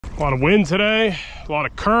A lot of wind today, a lot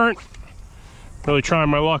of current. Really trying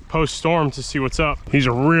my luck post-storm to see what's up. These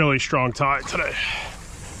are really strong tide today.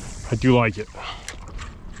 I do like it.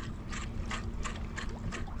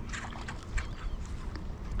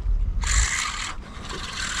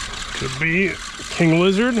 Could be king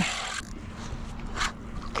lizard.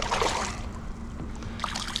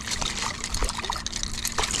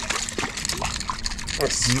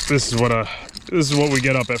 This is what we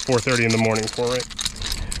get up at 4:30 in the morning for, right?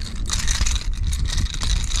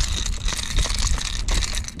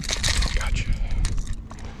 Gotcha.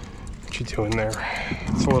 What you doing there?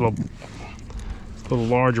 It's a little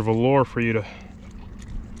large of a lure for you to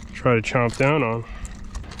try to chomp down on,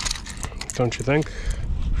 don't you think?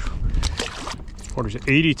 Water's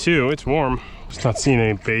 82. It's warm. Just not seeing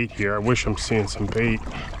any bait here. I wish I'm seeing some bait.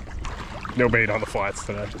 No bait on the flats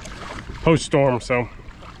today. Post-storm, so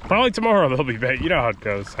probably tomorrow there'll be bait. You know how it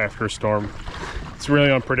goes after a storm. It's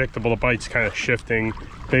really unpredictable. The bite's kind of shifting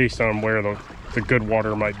based on where the good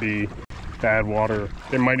water might be, bad water.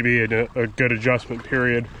 There might be a good adjustment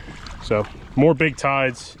period. So more big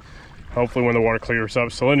tides. Hopefully when the water clears up,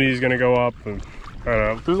 salinity is going to go up. And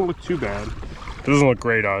it doesn't look too bad. It doesn't look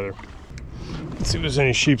great either. Let's see if there's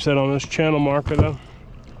any sheepshead on this channel marker though.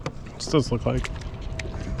 This does look like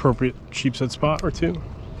appropriate sheepshead spot or two.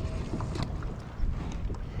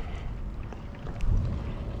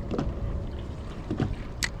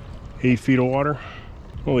 Eight feet of water.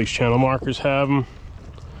 All these channel markers have them.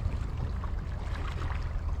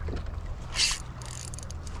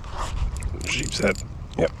 Sheepshead.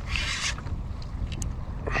 Yep.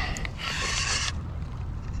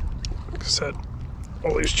 Like I said,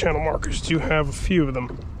 all these channel markers do have a few of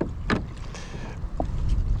them.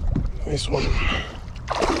 This one.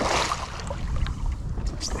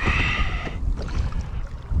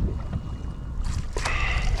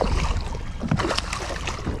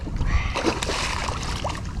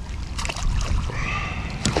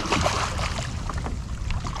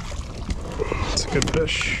 It's a good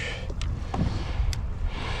fish.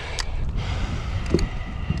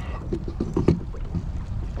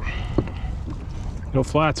 No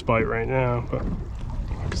flats bite right now, but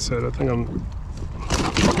like I said, I think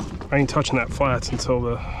I ain't touching that flats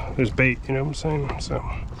until there's bait, you know what I'm saying? So,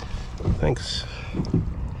 thanks.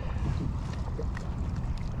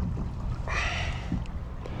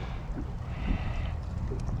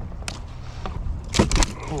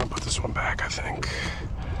 I'm gonna put this one back, I think.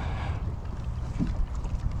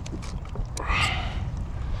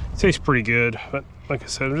 It tastes pretty good, but like I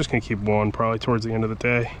said, I'm just gonna keep one probably towards the end of the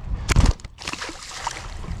day.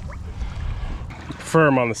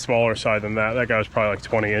 Firm on the smaller side than that. That guy was probably like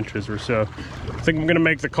 20 inches or so. I think I'm gonna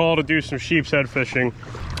make the call to do some sheepshead fishing.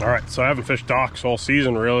 All right, so I haven't fished docks all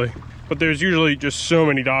season really, but there's usually just so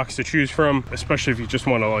many docks to choose from, especially if you just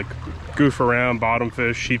want to like goof around, bottom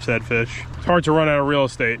fish, sheepshead fish. It's hard to run out of real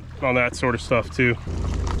estate on that sort of stuff too.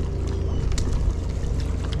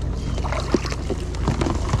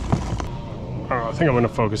 I think I'm gonna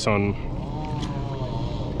focus on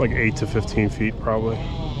like 8 to 15 feet probably. I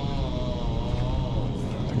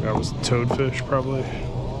think that was toadfish probably.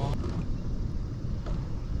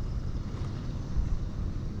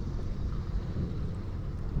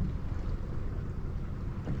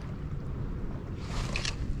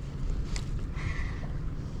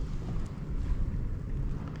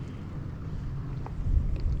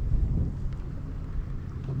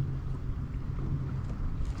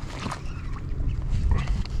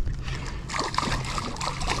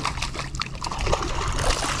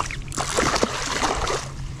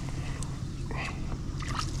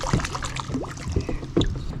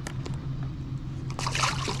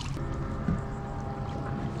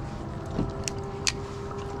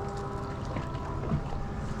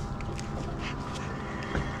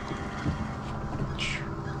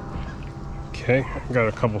 Okay, I got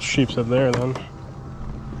a couple sheepshead there then.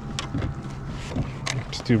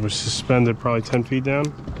 This dude was suspended probably 10 feet down.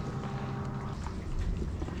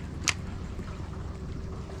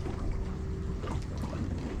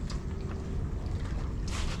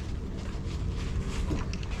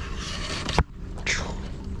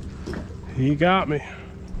 He got me.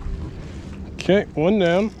 Okay, one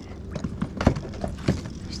down.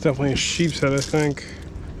 It's definitely a sheepshead, I think.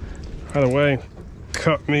 Either way,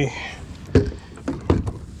 cut me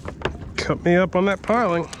up on that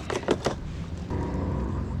piling.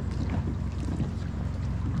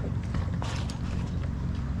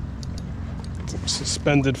 Some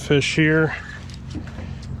suspended fish here.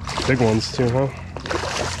 Big ones too, huh?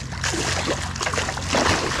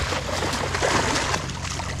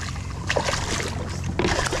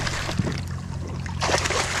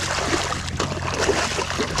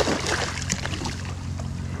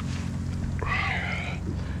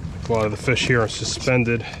 A lot of the fish here are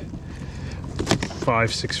suspended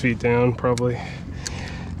 5-6 feet down probably.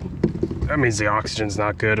 That means the oxygen's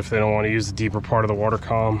not good if they don't want to use the deeper part of the water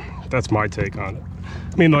column. That's my take on it.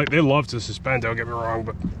 I mean, like, they love to suspend, don't get me wrong,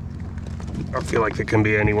 but I feel like they can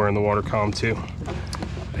be anywhere in the water column too.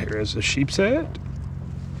 Here's a sheep's head.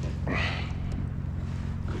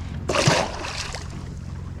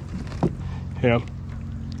 Yeah,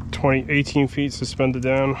 18 feet suspended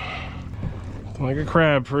down. Like a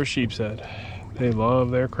crab for a sheep's head. They love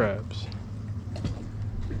their crabs.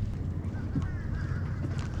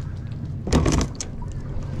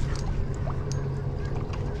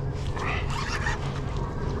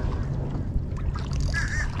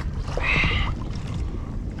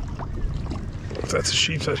 If that's a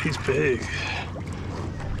sheep's head, he's big.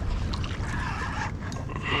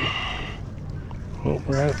 Well,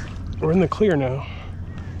 we're in the clear now.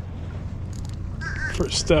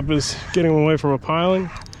 First step is getting away from a piling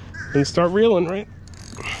and start reeling, right?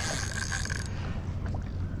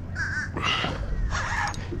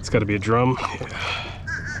 It's got to be a drum.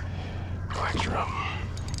 Yeah. Black drum.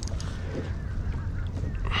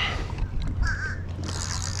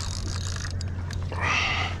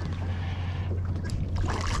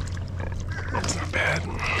 That's not bad.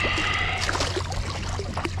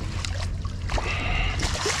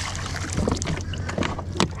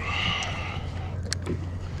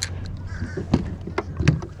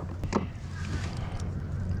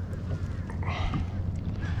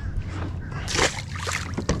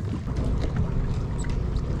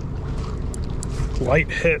 Light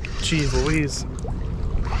hit, geez Louise.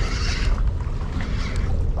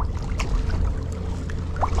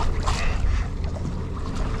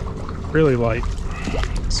 Really light,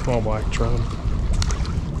 small black drum.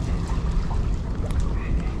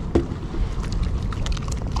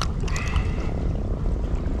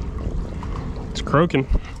 It's croaking.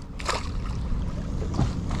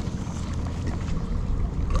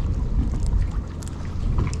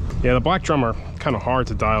 Yeah, the black drum are kind of hard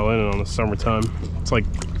to dial in on the summertime. It's like,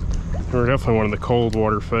 they're definitely one of the cold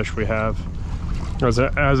water fish we have. As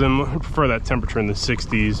in, I prefer that temperature in the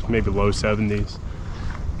 60s, maybe low 70s.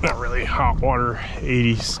 Not really hot water,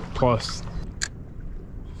 80s plus.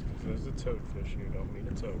 There's a toadfish here, don't mean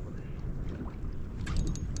it's over.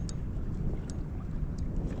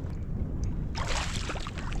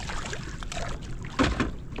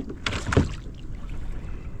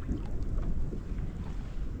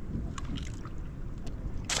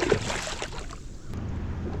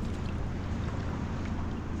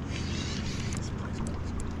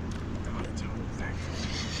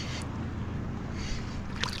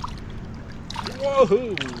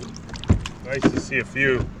 Whoa! Nice to see a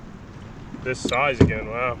few this size again.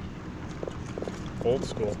 Wow. Old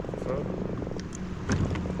school.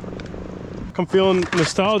 I'm feeling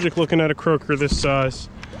nostalgic looking at a croaker this size.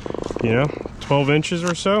 You know, 12 inches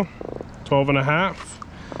or so, 12 and a half.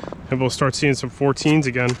 Maybe we'll start seeing some 14s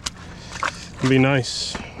again. It'll be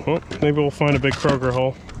nice. Well, maybe we'll find a big croaker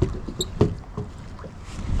hole.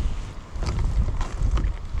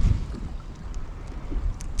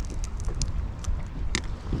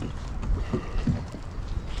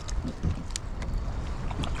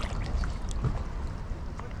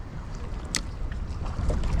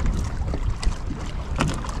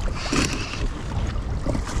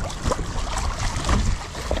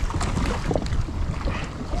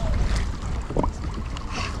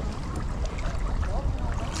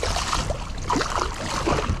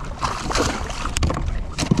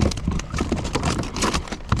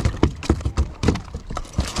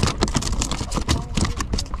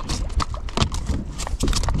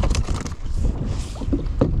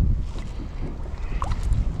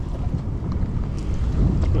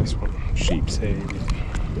 Nice one, sheep's head.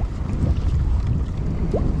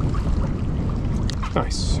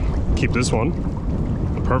 Nice. Keep this one.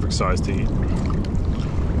 The perfect size to eat.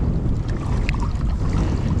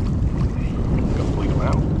 Gotta bleed them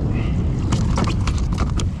out.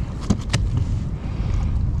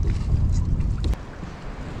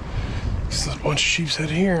 There's a bunch of sheep's head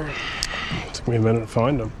here. It took me a minute to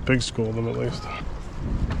find them. Big school of them at least.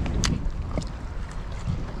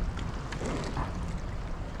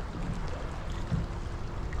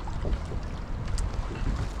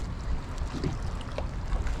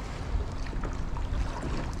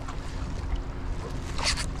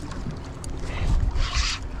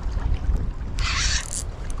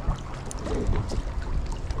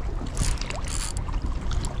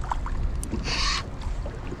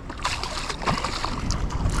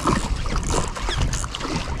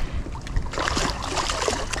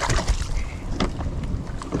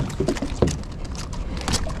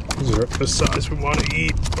 are the size we want to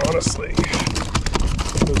eat, honestly.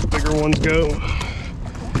 Those bigger ones go.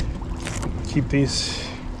 Keep these,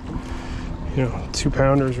 you know,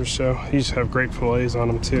 2-pounders or so. These have great fillets on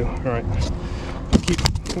them too. All right,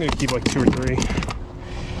 I'm gonna keep like 2 or 3.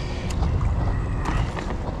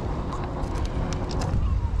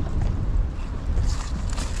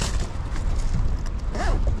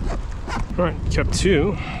 All right, kept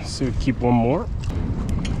 2. So we keep 1 more.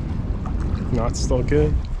 Not still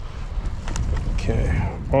good.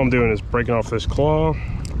 Okay, all I'm doing is breaking off this claw.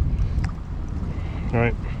 All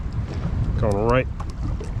right, going right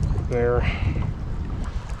there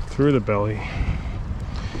through the belly.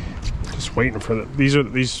 Just waiting for the, these,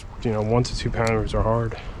 you know, 1 to 2 pounders are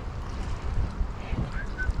hard.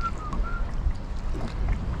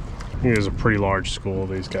 I think there's a pretty large school of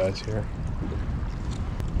these guys here.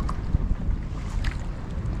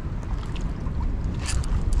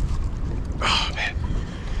 Oh man,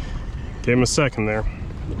 gave him a second there.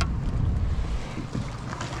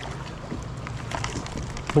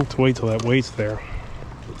 Have to wait till that weight's there.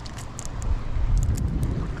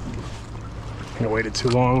 I waited too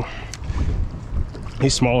long.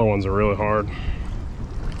 These smaller ones are really hard.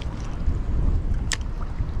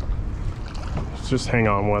 Just hang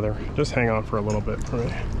on, weather. Just hang on for a little bit for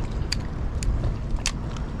me.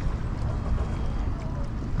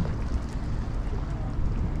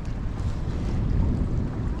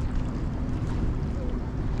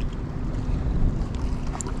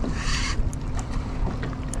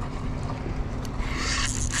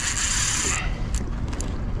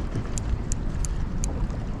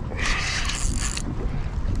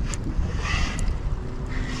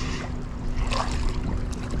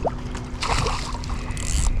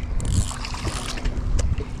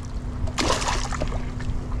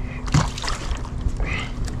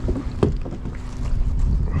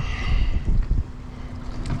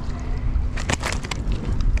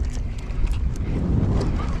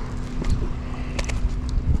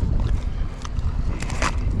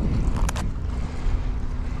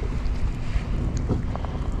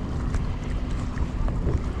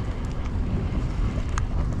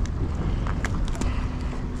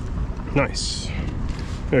 Nice.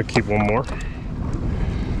 I'm gonna keep 1 more.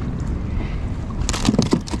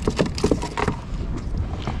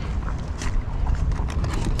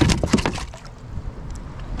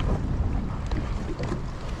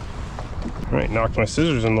 All right, knocked my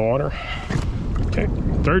scissors in the water. Okay,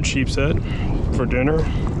 3rd sheep's head for dinner.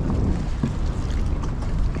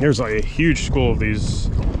 There's like a huge school of these,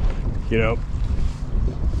 you know,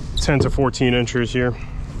 10 to 14 inches here.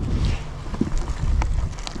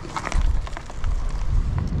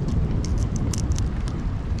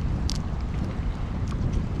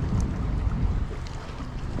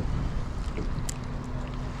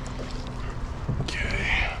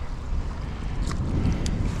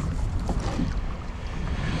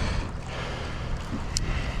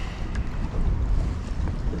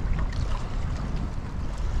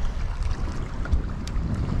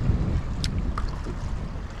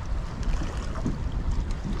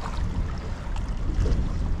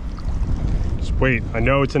 Wait, I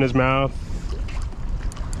know it's in his mouth.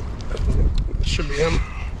 It should be him.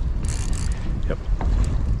 Yep.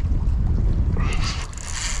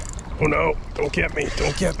 Oh no, don't get me,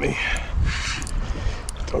 don't get me.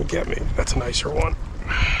 Don't get me, that's a nicer one.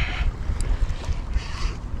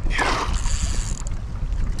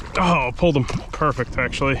 Oh, pulled him, perfect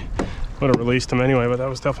actually. Would have released him anyway, but that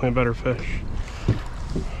was definitely a better fish.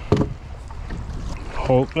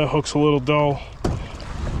 That hook's a little dull.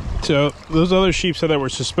 So those other sheep that were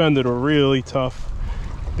suspended were really tough.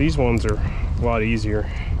 These ones are a lot easier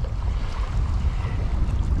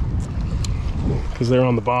because they're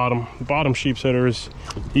on the bottom. The bottom sheep are as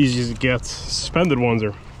easy as it gets. Suspended ones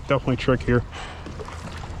are definitely trickier.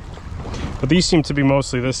 But these seem to be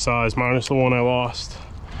mostly this size, minus the one I lost.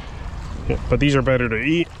 Yeah, but these are better to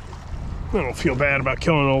eat. I don't feel bad about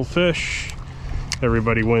killing an old fish.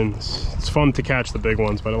 Everybody wins. It's fun to catch the big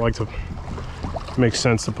ones, but I like to. Makes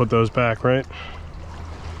sense to put those back, right?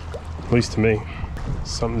 At least to me.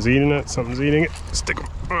 Something's eating it, something's eating it. Stick them.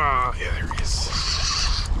 Ah, yeah, there he is.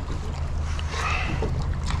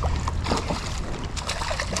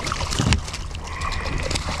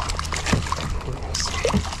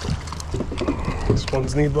 These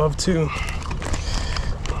ones need love too.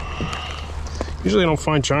 Usually I don't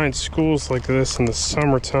find giant schools like this in the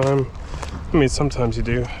summertime. I mean, sometimes you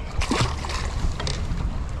do.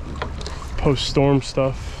 Post-storm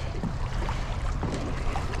stuff.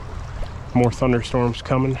 More thunderstorms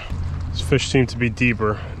coming. These fish seem to be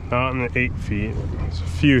deeper, not in the 8 feet. There's a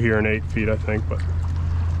few here in 8 feet, I think, but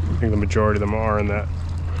I think the majority of them are in that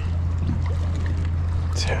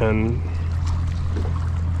 10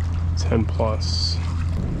 plus.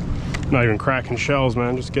 Not even cracking shells,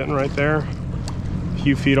 man, just getting right there. A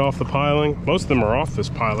few feet off the piling. Most of them are off this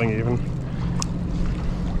piling even.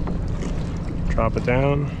 Drop it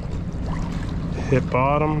down, hit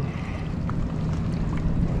bottom,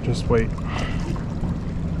 just wait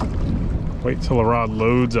till the rod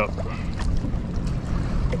loads up.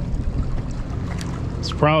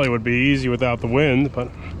 This probably would be easy without the wind, but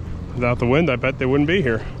without the wind I bet they wouldn't be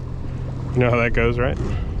here. You know how that goes, right?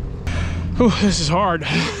 Whew, this is hard.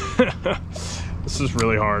 This is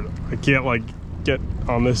really hard. I can't like get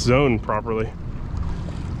on this zone properly.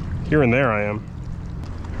 Here and there I am.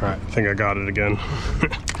 All right, I think I got it again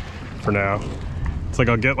for now. It's like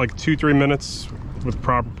I'll get like 2-3 minutes with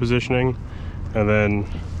proper positioning, and then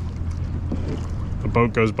the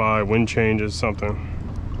boat goes by, wind changes, something.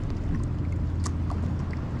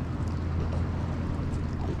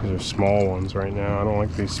 These are small ones right now. I don't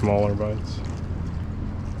like these smaller bites.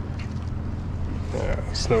 Yeah,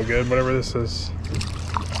 it's no good, whatever this is.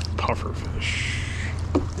 Puffer fish.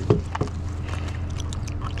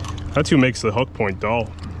 That's who makes the hook point dull.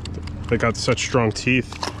 They got such strong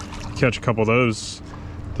teeth. You catch a couple of those,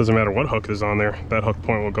 doesn't matter what hook is on there, that hook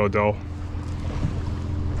point will go dull.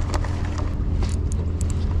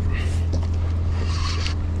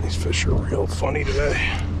 These fish are real funny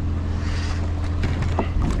today.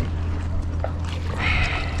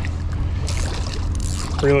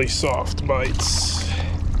 Really soft bites.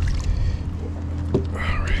 All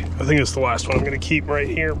right, I think it's the last one I'm gonna keep right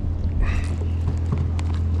here.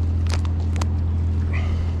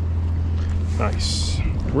 Nice.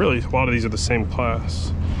 Really, a lot of these are the same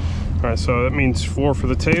class. All right, so that means 4 for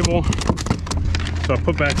the table. So I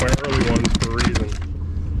put back my early ones for a reason,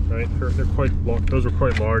 right? They're quite long, those are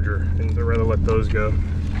quite larger, and I'd rather let those go.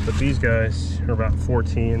 But these guys are about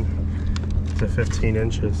 14 to 15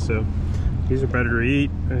 inches, so these are better to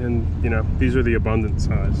eat, and you know, these are the abundant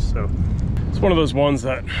size. So it's one of those ones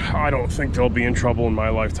that I don't think they'll be in trouble in my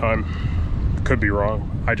lifetime. Could be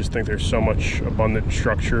wrong. I just think there's so much abundant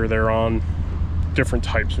structure they're on. Different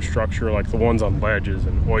types of structure, like the ones on ledges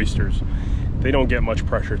and oysters, they don't get much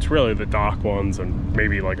pressure. It's really the dock ones and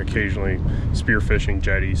maybe like occasionally spearfishing,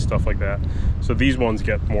 jetties, stuff like that. So these ones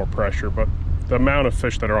get more pressure, but the amount of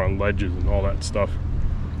fish that are on ledges and all that stuff,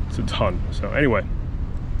 it's a ton. So anyway,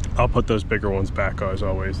 I'll put those bigger ones back as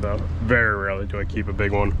always though. Very rarely do I keep a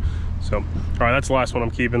big one. So all right, that's the last one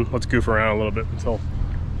I'm keeping. Let's goof around a little bit until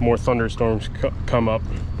more thunderstorms come up.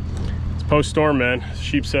 It's post-storm, man.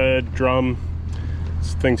 Sheep's head, drum,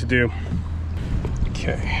 it's the thing to do.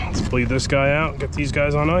 Okay, let's bleed this guy out, get these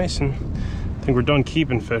guys on ice, and I think we're done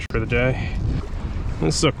keeping fish for the day.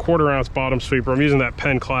 This is a 1/4 ounce bottom sweeper. I'm using that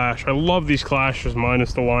Penn Clash. I love these Clashes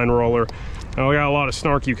minus the line roller. And I got a lot of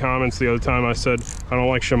snarky comments the other time. I said, I don't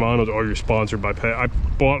like Shimano's. Oh, you're sponsored by Penn. I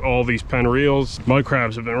bought all these Penn reels. Mud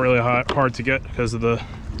crabs have been really hard to get because of the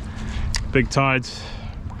big tides.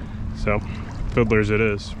 So, fiddlers it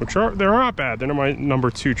is. Which they're not bad. They're my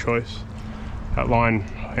 #2 choice. That line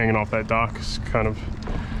hanging off that dock is kind of,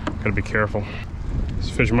 gotta be careful. This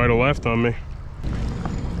fish might have left on me.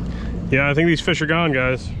 Yeah, I think these fish are gone,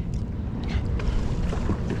 guys.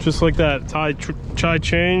 Just like that, tide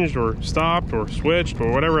changed or stopped or switched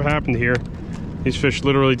or whatever happened here. These fish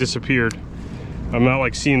literally disappeared. I'm not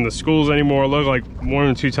like seeing the schools anymore. It looked like 1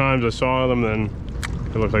 or 2 times I saw them, then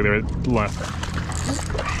it looked like they were left.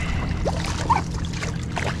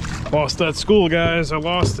 Lost that school, guys. I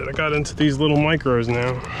lost it. I got into these little micros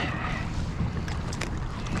now.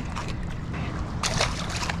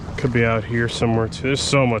 Could be out here somewhere too. There's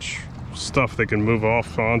so much stuff they can move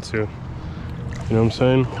off onto. You know what I'm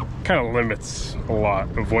saying? Kind of limits a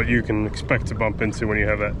lot of what you can expect to bump into when you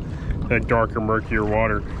have that darker, murkier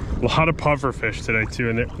water. A lot of puffer fish today too,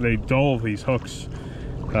 and they dull these hooks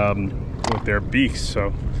with their beaks,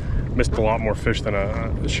 so missed a lot more fish than I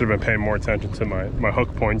should have been paying more attention to my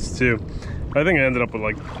hook points too. I think I ended up with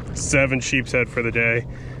like 7 sheep's head for the day.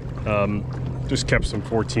 Just kept some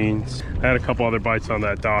 14s. I had a couple other bites on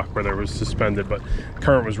that dock where there was suspended, but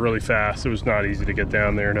current was really fast. It was not easy to get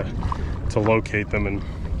down there to locate them and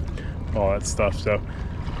all that stuff. So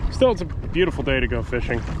still, it's a beautiful day to go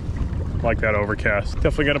fishing. Like that overcast.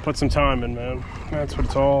 Definitely got to put some time in, man. That's what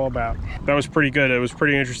it's all about. That was pretty good. It was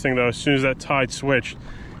pretty interesting though. As soon as that tide switched,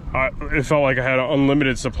 it felt like I had an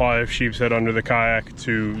unlimited supply of sheep's head under the kayak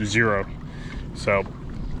to 0. So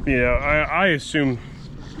yeah, I assume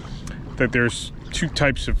that there's 2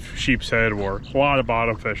 types of sheep's head, or a lot of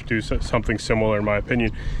bottom fish do something similar in my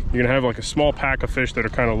opinion. You're gonna have like a small pack of fish that are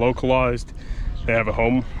kind of localized, they have a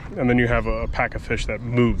home, and then you have a pack of fish that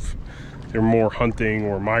move. they're more hunting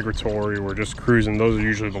or migratory or just cruising, those are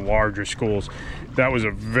usually the larger schools. That was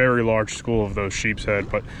a very large school of those sheep's head,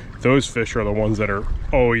 but those fish are the ones that are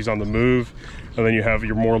always on the move. And then you have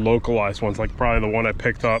your more localized ones, like probably the one I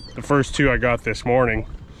picked up, the first two I got this morning.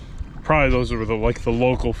 Probably those are the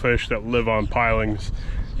local fish that live on pilings.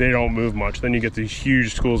 They don't move much. Then you get these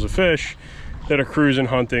huge schools of fish that are cruising,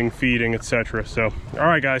 hunting, feeding, etc. So, all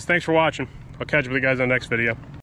right, guys, thanks for watching. I'll catch up with you guys on the next video.